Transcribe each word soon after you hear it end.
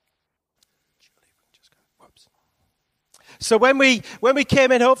So when we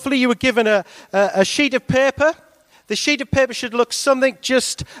came in, hopefully you were given a sheet of paper. The sheet of paper should look something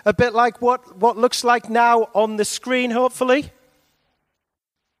just a bit like what looks like now on the screen, hopefully.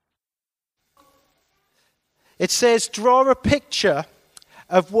 It says, draw a picture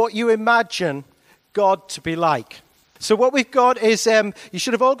of what you imagine God to be like. So what we've got is, you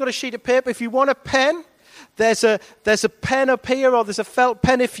should have all got a sheet of paper. If you want a pen, there's a pen up here, or there's a felt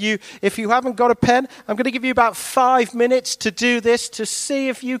pen. If you haven't got a pen, I'm going to give you about 5 minutes to do this, to see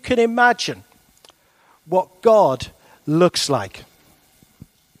if you can imagine what God looks like.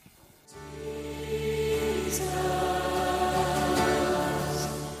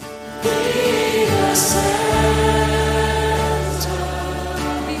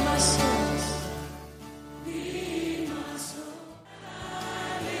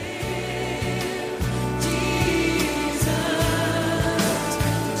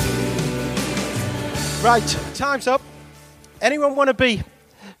 Right, time's up. Anyone want to be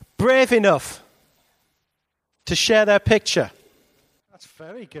brave enough to share their picture? That's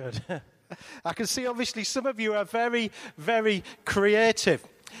very good. I can see obviously some of you are very, very creative.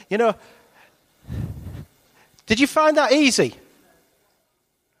 You know, did you find that easy?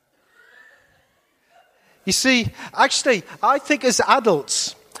 You see, actually, I think as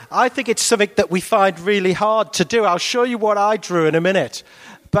adults, I think it's something that we find really hard to do. I'll show you what I drew in a minute.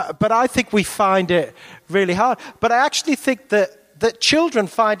 But I think we find it really hard. But I actually think that children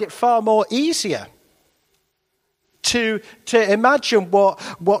find it far more easier to imagine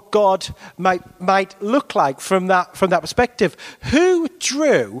what God might look like from that perspective. Who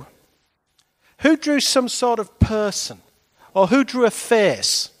drew some sort of person? Or who drew a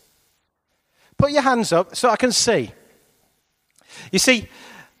face? Put your hands up so I can see. You see,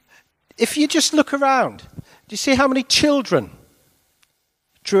 if you just look around, do you see how many children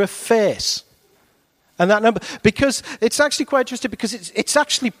drew a face? And that number, because it's actually quite interesting, because it's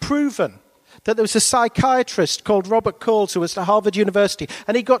actually proven that there was a psychiatrist called Robert Coles who was at Harvard University,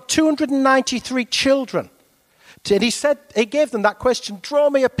 and he got 293 children. And he gave them that question, draw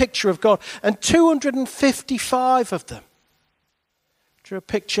me a picture of God. And 255 of them drew a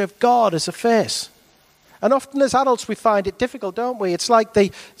picture of God as a face. And often as adults we find it difficult, don't we? It's like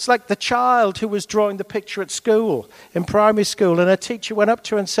the child who was drawing the picture at school, in primary school, and a teacher went up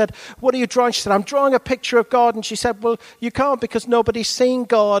to her and said, "What are you drawing?" She said, "I'm drawing a picture of God." And she said, "Well, you can't because nobody's seen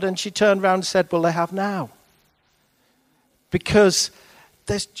God." And she turned around and said, "Well, they have now." Because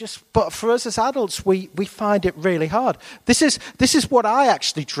but for us as adults, we find it really hard. This is what I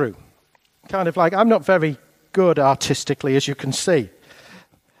actually drew. Kind of like, I'm not very good artistically, as you can see.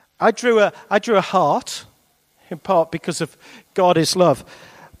 I drew a heart, in part because of God is love.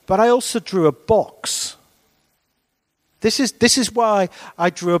 But I also drew a box. This is why I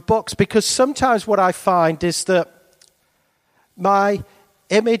drew a box, because sometimes what I find is that my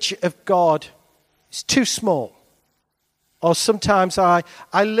image of God is too small. Or sometimes I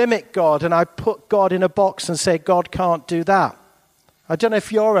limit God and I put God in a box and say, God can't do that. I don't know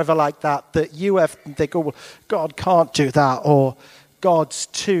if you're ever like that you have, they go, well, God can't do that, or God's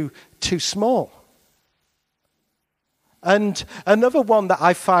too small. And another one that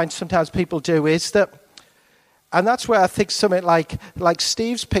I find sometimes people do is that, and that's where I think something like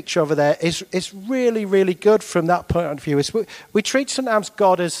Steve's picture over there is really, really good from that point of view, is we treat sometimes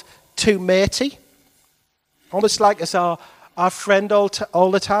God as too matey, almost like as our friend all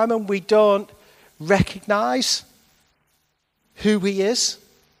the time, and we don't recognize who he is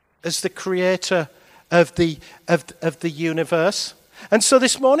as the creator of the universe. And so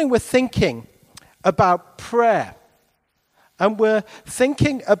this morning we're thinking about prayer. And we're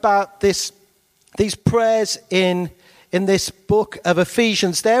thinking about these prayers in this book of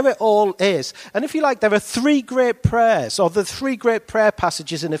Ephesians. There it all is. And if you like, there are three great prayers, or the three great prayer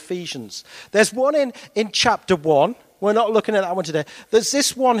passages in Ephesians. There's one in chapter 1. We're not looking at that one today. There's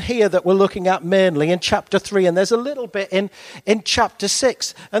this one here that we're looking at mainly in chapter 3, and there's a little bit in chapter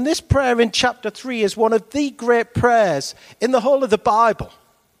 6. And this prayer in chapter 3 is one of the great prayers in the whole of the Bible.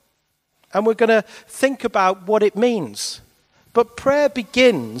 And we're going to think about what it means. But prayer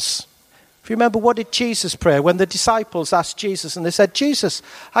begins, if you remember, what did Jesus pray? When the disciples asked Jesus and they said, "Jesus,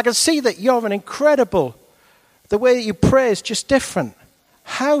 I can see that you're an incredible, the way that you pray is just different.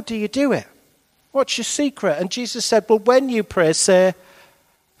 How do you do it? What's your secret?" And Jesus said, well, when you pray, say,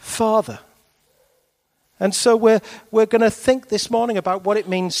 Father. And so we're going to think this morning about what it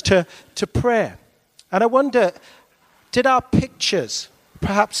means to pray. And I wonder, did our pictures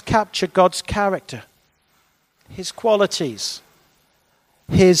perhaps capture God's character, his qualities,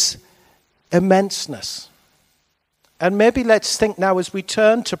 his immenseness? And maybe let's think now, as we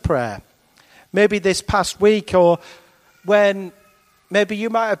turn to prayer, Maybe this past week, or when maybe you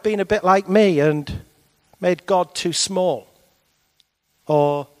might have been a bit like me and made God too small,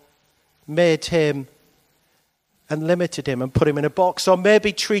 or made him and limited him and put him in a box, or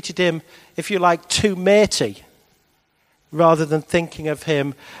maybe treated him, if you like, too matey, rather than thinking of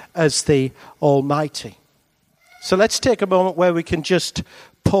him as the Almighty. So let's take a moment where we can just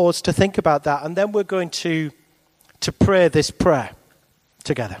pause to think about that, and then we're going to pray this prayer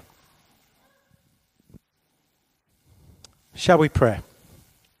together. Shall we pray?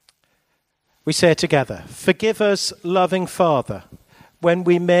 We say together, "Forgive us, loving Father, when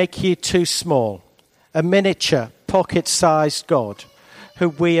we make you too small, a miniature, pocket-sized God who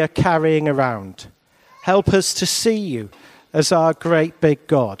we are carrying around. Help us to see you as our great big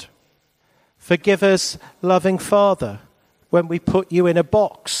God. Forgive us, loving Father, when we put you in a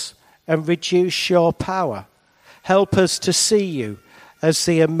box and reduce your power. Help us to see you as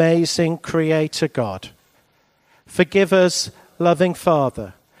the amazing Creator God. Forgive us, loving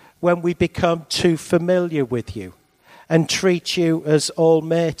Father, when we become too familiar with you and treat you as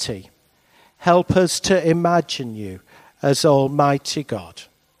Almighty. Help us to imagine you as Almighty God."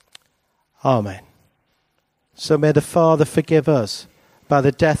 Amen. So may the Father forgive us by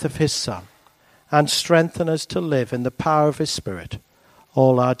the death of his Son and strengthen us to live in the power of his Spirit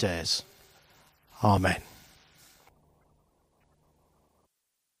all our days. Amen.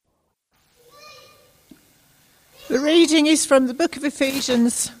 The reading is from the book of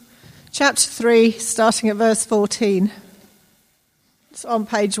Ephesians, chapter 3, starting at verse 14. It's on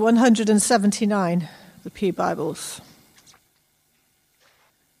page 179 of the Pew Bibles.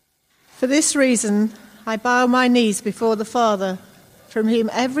 "For this reason, I bow my knees before the Father, from whom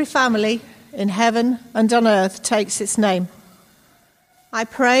every family in heaven and on earth takes its name. I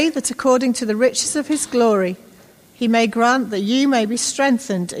pray that according to the riches of his glory, he may grant that you may be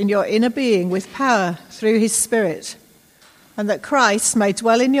strengthened in your inner being with power through his Spirit, and that Christ may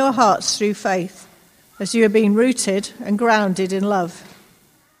dwell in your hearts through faith, as you are being rooted and grounded in love.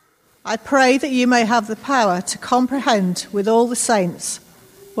 I pray that you may have the power to comprehend with all the saints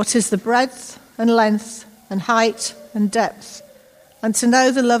what is the breadth and length and height and depth, and to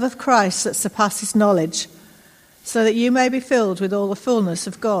know the love of Christ that surpasses knowledge, so that you may be filled with all the fullness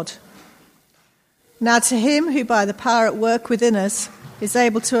of God. Now to him who by the power at work within us is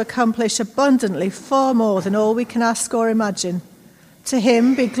able to accomplish abundantly far more than all we can ask or imagine, to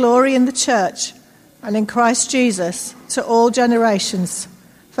him be glory in the church and in Christ Jesus to all generations,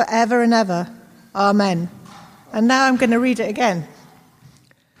 forever and ever. Amen." And now I'm going to read it again.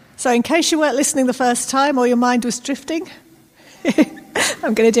 So in case you weren't listening the first time or your mind was drifting,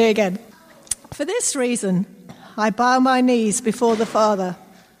 I'm going to do it again. "For this reason, I bow my knees before the Father,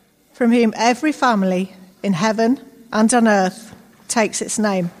 from whom every family in heaven and on earth takes its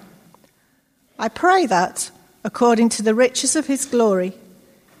name. I pray that, according to the riches of his glory,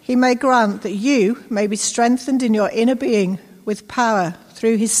 he may grant that you may be strengthened in your inner being with power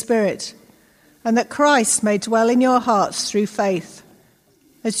through his Spirit, and that Christ may dwell in your hearts through faith,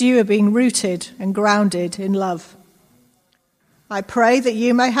 as you are being rooted and grounded in love. I pray that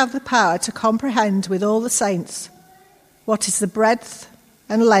you may have the power to comprehend with all the saints what is the breadth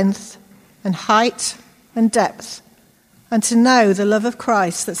and length and height and depth, and to know the love of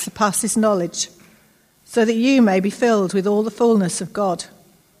Christ that surpasses knowledge, so that you may be filled with all the fullness of God.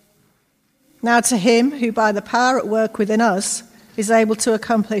 Now to him who by the power at work within us is able to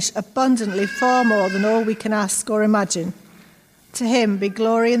accomplish abundantly far more than all we can ask or imagine, to him be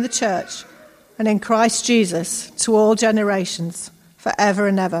glory in the church and in Christ Jesus to all generations, forever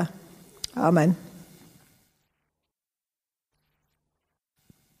and ever. Amen."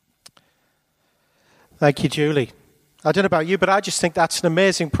 Thank you, Julie. I don't know about you, but I just think that's an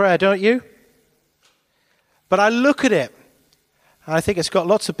amazing prayer, don't you? But I look at it, and I think it's got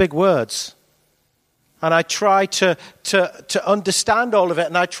lots of big words. And I try to understand all of it,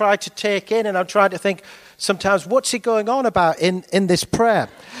 and I try to take in, and I'm trying to think sometimes, what's he going on about in this prayer?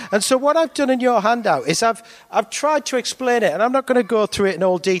 And so what I've done in your handout is I've tried to explain it, and I'm not going to go through it in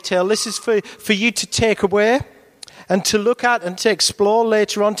all detail. This is for you to take away and to look at and to explore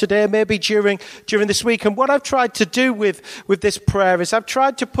later on today, maybe during this week. And what I've tried to do with this prayer is I've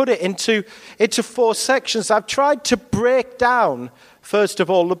tried to put it into 4 sections. I've tried to break down, first of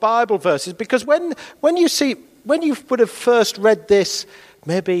all, the Bible verses, because when you would have first read this,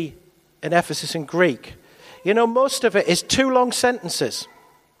 maybe in Ephesus in Greek, most of it is 2 long sentences.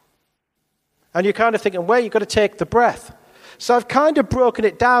 And you're kind of thinking, well, you've got to take the breath. So I've kind of broken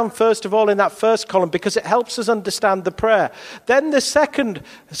it down, first of all, in that first column, because it helps us understand the prayer. Then the second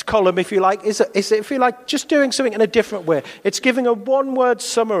column, if you like, is if you like, just doing something in a different way. It's giving a one-word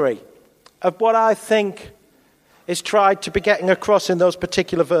summary of what I think is tried to be getting across in those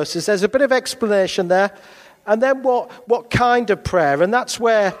particular verses. There's a bit of explanation there. And then what kind of prayer? And that's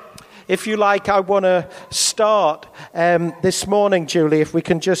where, if you like, I want to start this morning, Julie, if we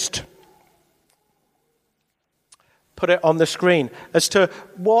can just put it on the screen, as to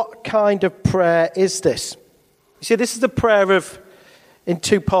what kind of prayer is this? You see, this is the prayer in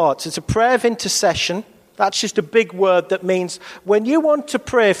two parts. It's a prayer of intercession. That's just a big word that means when you want to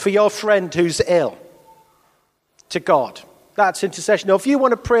pray for your friend who's ill to God, that's intercession. Or if you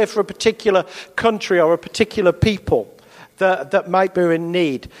want to pray for a particular country or a particular people that might be in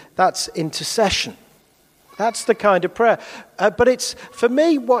need, that's intercession. That's the kind of prayer. But it's, for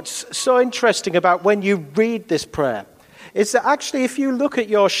me, what's so interesting about when you read this prayer is that actually if you look at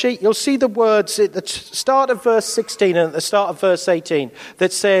your sheet, you'll see the words at the start of verse 16 and at the start of verse 18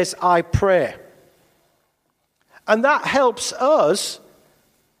 that says, I pray. And that helps us,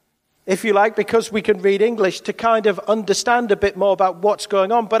 if you like, because we can read English, to kind of understand a bit more about what's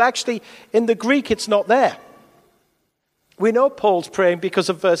going on. But actually, in the Greek, it's not there. We know Paul's praying because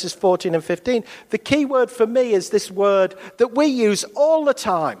of verses 14 and 15. The key word for me is this word that we use all the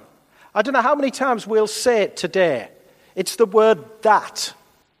time. I don't know how many times we'll say it today. It's the word that.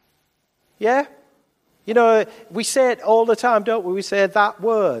 Yeah? You know, we say it all the time, don't we? We say that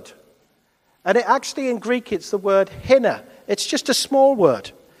word. And it actually, in Greek, it's the word hina. It's just a small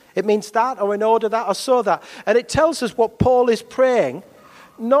word. It means that, or in order that, or so that. And it tells us what Paul is praying,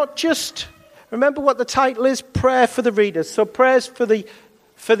 not just, remember what the title is, prayer for the readers. So prayers for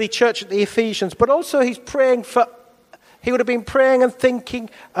the church at the Ephesians. But also he would have been praying and thinking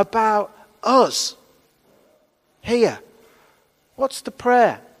about us. Here. What's the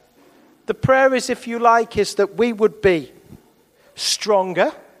prayer? The prayer is, if you like, is that we would be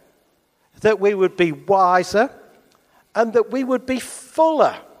stronger, that we would be wiser, and that we would be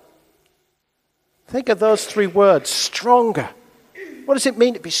fuller. Think of those three words, stronger. What does it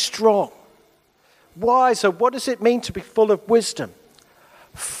mean to be strong? Wiser, what does it mean to be full of wisdom?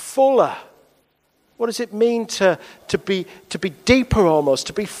 Fuller, what does it mean to be deeper almost,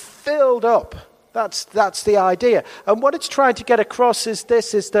 to be filled up? That's the idea. And what it's trying to get across is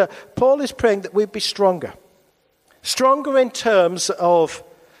this, is that Paul is praying that we'd be stronger. Stronger in terms of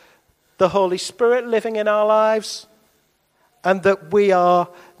the Holy Spirit living in our lives, and that we are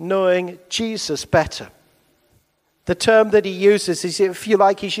knowing Jesus better. The term that he uses is, if you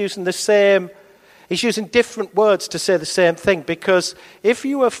like, he's using different words to say the same thing, because if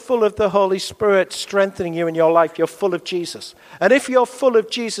you are full of the Holy Spirit strengthening you in your life, you're full of Jesus. And if you're full of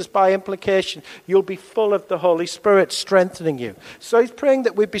Jesus, by implication, you'll be full of the Holy Spirit strengthening you. So he's praying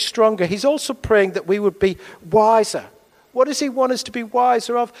that we'd be stronger. He's also praying that we would be wiser. What does he want us to be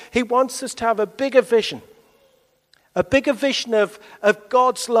wiser of? He wants us to have a bigger vision of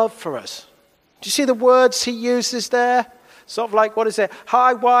God's love for us. Do you see the words he uses there? Sort of like, what is it?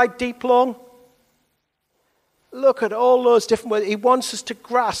 High, wide, deep, long. Look at all those different words. He wants us to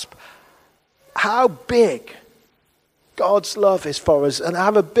grasp how big God's love is for us and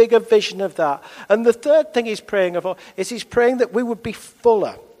have a bigger vision of that. And the third thing he's praying for is he's praying that we would be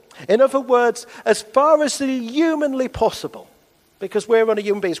fuller. In other words, as far as humanly possible, because we're only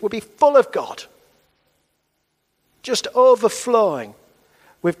human beings, we'll be full of God. Just overflowing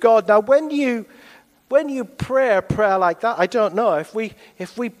with God. Now, when you pray a prayer like that, I don't know, if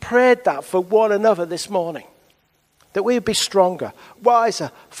we prayed that for one another this morning, that we would be stronger,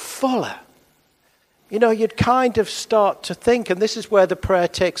 wiser, fuller. You know, you'd kind of start to think, and this is where the prayer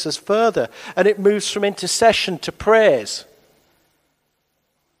takes us further, and it moves from intercession to praise.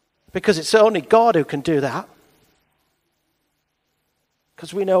 Because it's only God who can do that.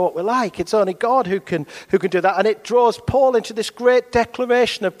 Because we know what we're like. It's only God who can do that. And it draws Paul into this great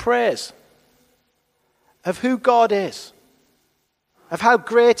declaration of praise. Of who God is. Of how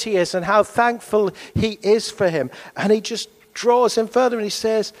great he is and how thankful he is for him. And he just draws him further and he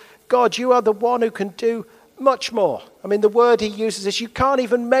says, God, you are the one who can do much more. I mean, the word he uses is you can't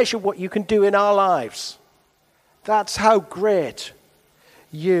even measure what you can do in our lives. That's how great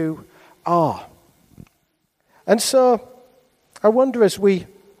you are. And so, I wonder, as we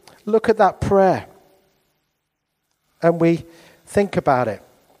look at that prayer and we think about it,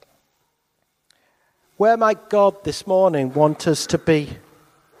 where might God this morning want us to be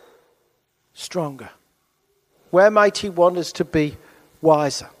stronger? Where might he want us to be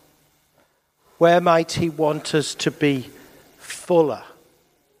wiser? Where might he want us to be fuller?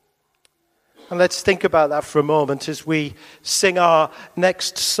 And let's think about that for a moment as we sing our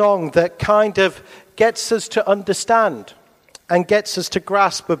next song that kind of gets us to understand and gets us to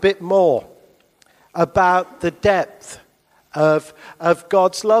grasp a bit more about the depth of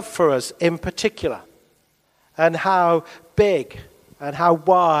God's love for us in particular, and how big and how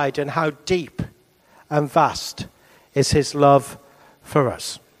wide and how deep and vast is his love for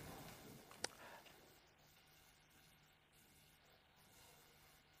us.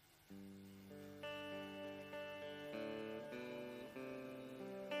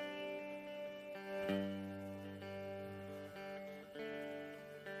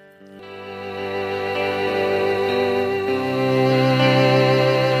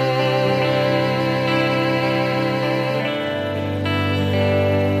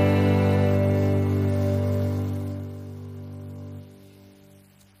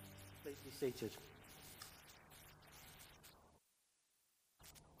 Seated.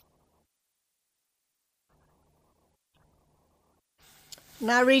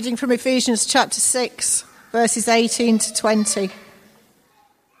 Now reading from Ephesians chapter 6, verses 18 to 20.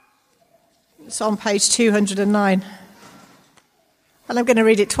 It's on page 209. And I'm going to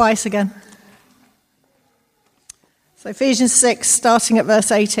read it twice again. So Ephesians 6, starting at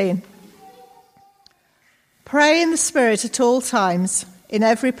verse 18. Pray in the Spirit at all times, in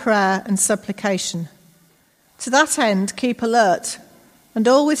every prayer and supplication. To that end, keep alert, and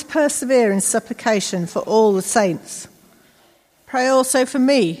always persevere in supplication for all the saints. Pray also for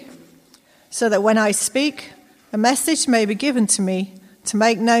me, so that when I speak, a message may be given to me to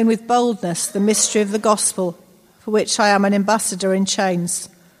make known with boldness the mystery of the gospel, for which I am an ambassador in chains.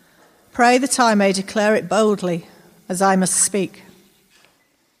 Pray that I may declare it boldly, as I must speak.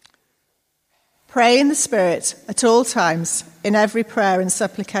 Pray in the Spirit at all times, in every prayer and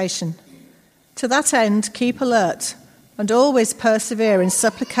supplication. To that end, keep alert, and always persevere in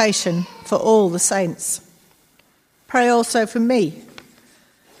supplication for all the saints. Pray also for me,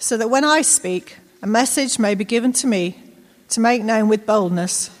 so that when I speak, a message may be given to me to make known with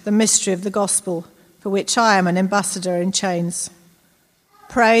boldness the mystery of the gospel, for which I am an ambassador in chains.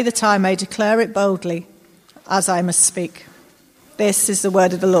 Pray that I may declare it boldly, as I must speak. This is the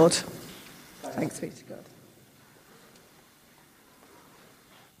word of the Lord. Thanks be to God.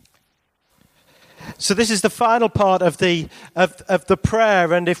 So this is the final part of the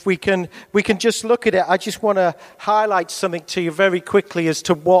prayer, and if we can just look at it, I just want to highlight something to you very quickly as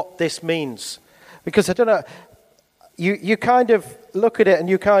to what this means, because I don't know, you kind of look at it and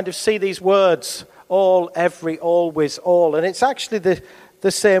you kind of see these words: all, every, always, all, and it's actually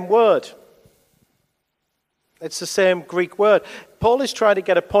the same word. It's the same Greek word. Paul is trying to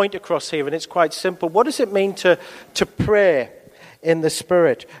get a point across here, and it's quite simple. What does it mean to pray in the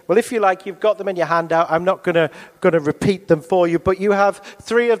Spirit? Well, if you like, you've got them in your handout. I'm not going to repeat them for you, but you have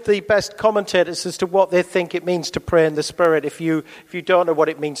three of the best commentators as to what they think it means to pray in the Spirit, if you don't know what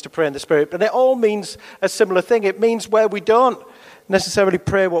it means to pray in the Spirit. But it all means a similar thing. It means where we don't necessarily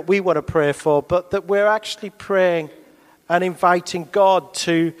pray what we want to pray for, but that we're actually praying and inviting God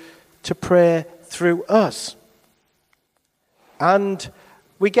to pray through us. And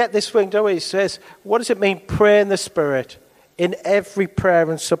we get this thing, don't we? It says, what does it mean, pray in the Spirit? In every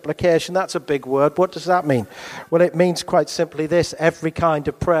prayer and supplication. That's a big word. What does that mean? Well, it means quite simply this: every kind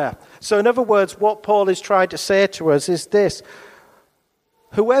of prayer. So in other words, what Paul is trying to say to us is this: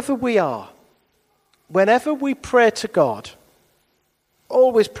 whoever we are, whenever we pray to God,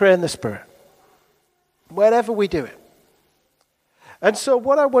 always pray in the Spirit. Whenever we do it. And so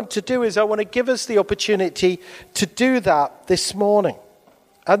what I want to do is I want to give us the opportunity to do that this morning.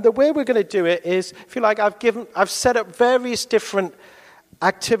 And the way we're going to do it is, if you like, I've set up various different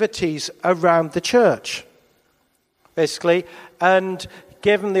activities around the church, basically, and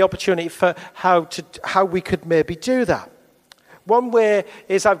given the opportunity for how we could maybe do that. One way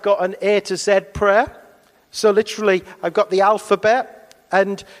is I've got an A to Z prayer. So literally, I've got the alphabet,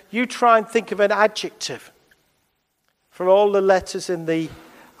 and you try and think of an adjective for all the letters in the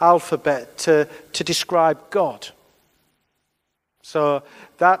alphabet to describe God. So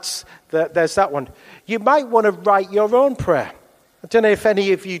there's that one. You might want to write your own prayer. I don't know if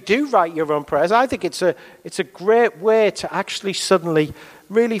any of you do write your own prayers. I think it's a great way to actually suddenly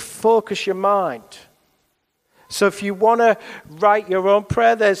really focus your mind. So if you want to write your own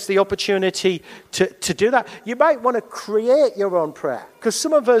prayer, there's the opportunity to do that. You might want to create your own prayer. Because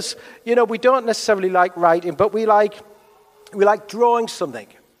some of us, we don't necessarily like writing, but we like drawing something.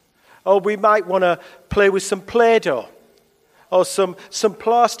 Or we might want to play with some Play-Doh or some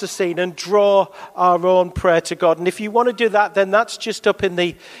plasticine and draw our own prayer to God. And if you want to do that, then that's just up in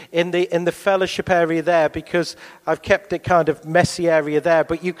the fellowship area there, because I've kept it kind of messy area there.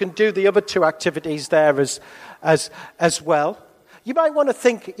 But you can do the other two activities there as well. You might want to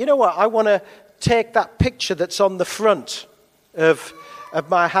think, I want to take that picture that's on the front of of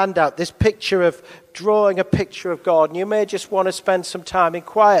my handout, this picture of drawing a picture of God. And you may just want to spend some time in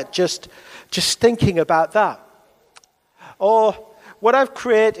quiet just thinking about that. Or what I've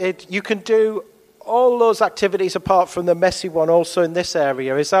created, you can do all those activities apart from the messy one also in this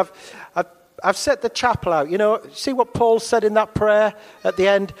area, is I've set the chapel out. You know, see what Paul said in that prayer at the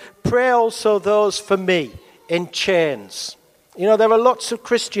end? Pray also those for me in chains. You know, there are lots of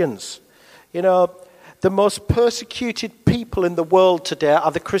Christians. You know, the most persecuted people in the world today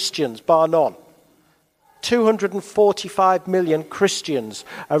are the Christians, bar none. 245 million Christians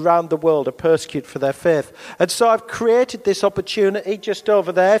around the world are persecuted for their faith. And so I've created this opportunity just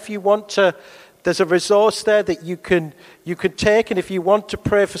over there. If you want to, there's a resource there that you can take. And if you want to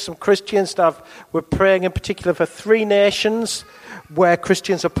pray for some Christians, now we're praying in particular for 3 nations where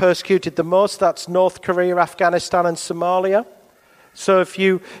Christians are persecuted the most. That's North Korea, Afghanistan, and Somalia. So if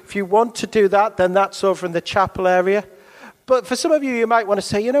you want to do that, then that's over in the chapel area. But for some of you, you might want to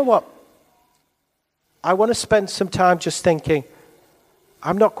say, you know what? I want to spend some time just thinking,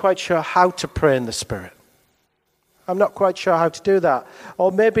 I'm not quite sure how to pray in the Spirit. I'm not quite sure how to do that.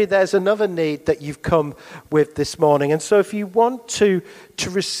 Or maybe there's another need that you've come with this morning. And so if you want to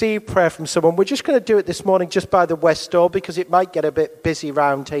receive prayer from someone, we're just going to do it this morning just by the west door because it might get a bit busy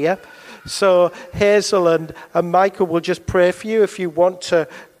round here. So Hazel and Michael will just pray for you if you want to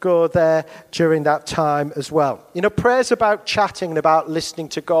go there during that time as well. You know, prayer's about chatting and about listening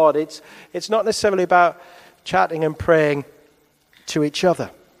to God. It's not necessarily about chatting and praying to each other.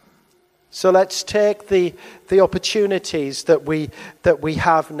 So let's take the opportunities that we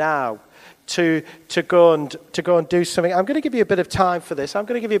have now to go and do something. I'm going to give you a bit of time for this. I'm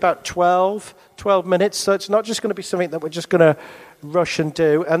going to give you about 12 minutes. So it's not just going to be something that we're just going to rush and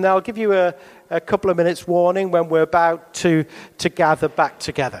do. And I'll give you a couple of minutes warning when we're about to gather back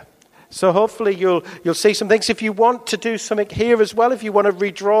together. So hopefully you'll see some things. If you want to do something here as well, if you want to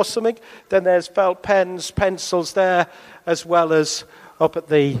redraw something, then there's felt pens, pencils there, as well as up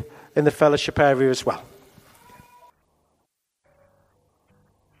in the fellowship area as well.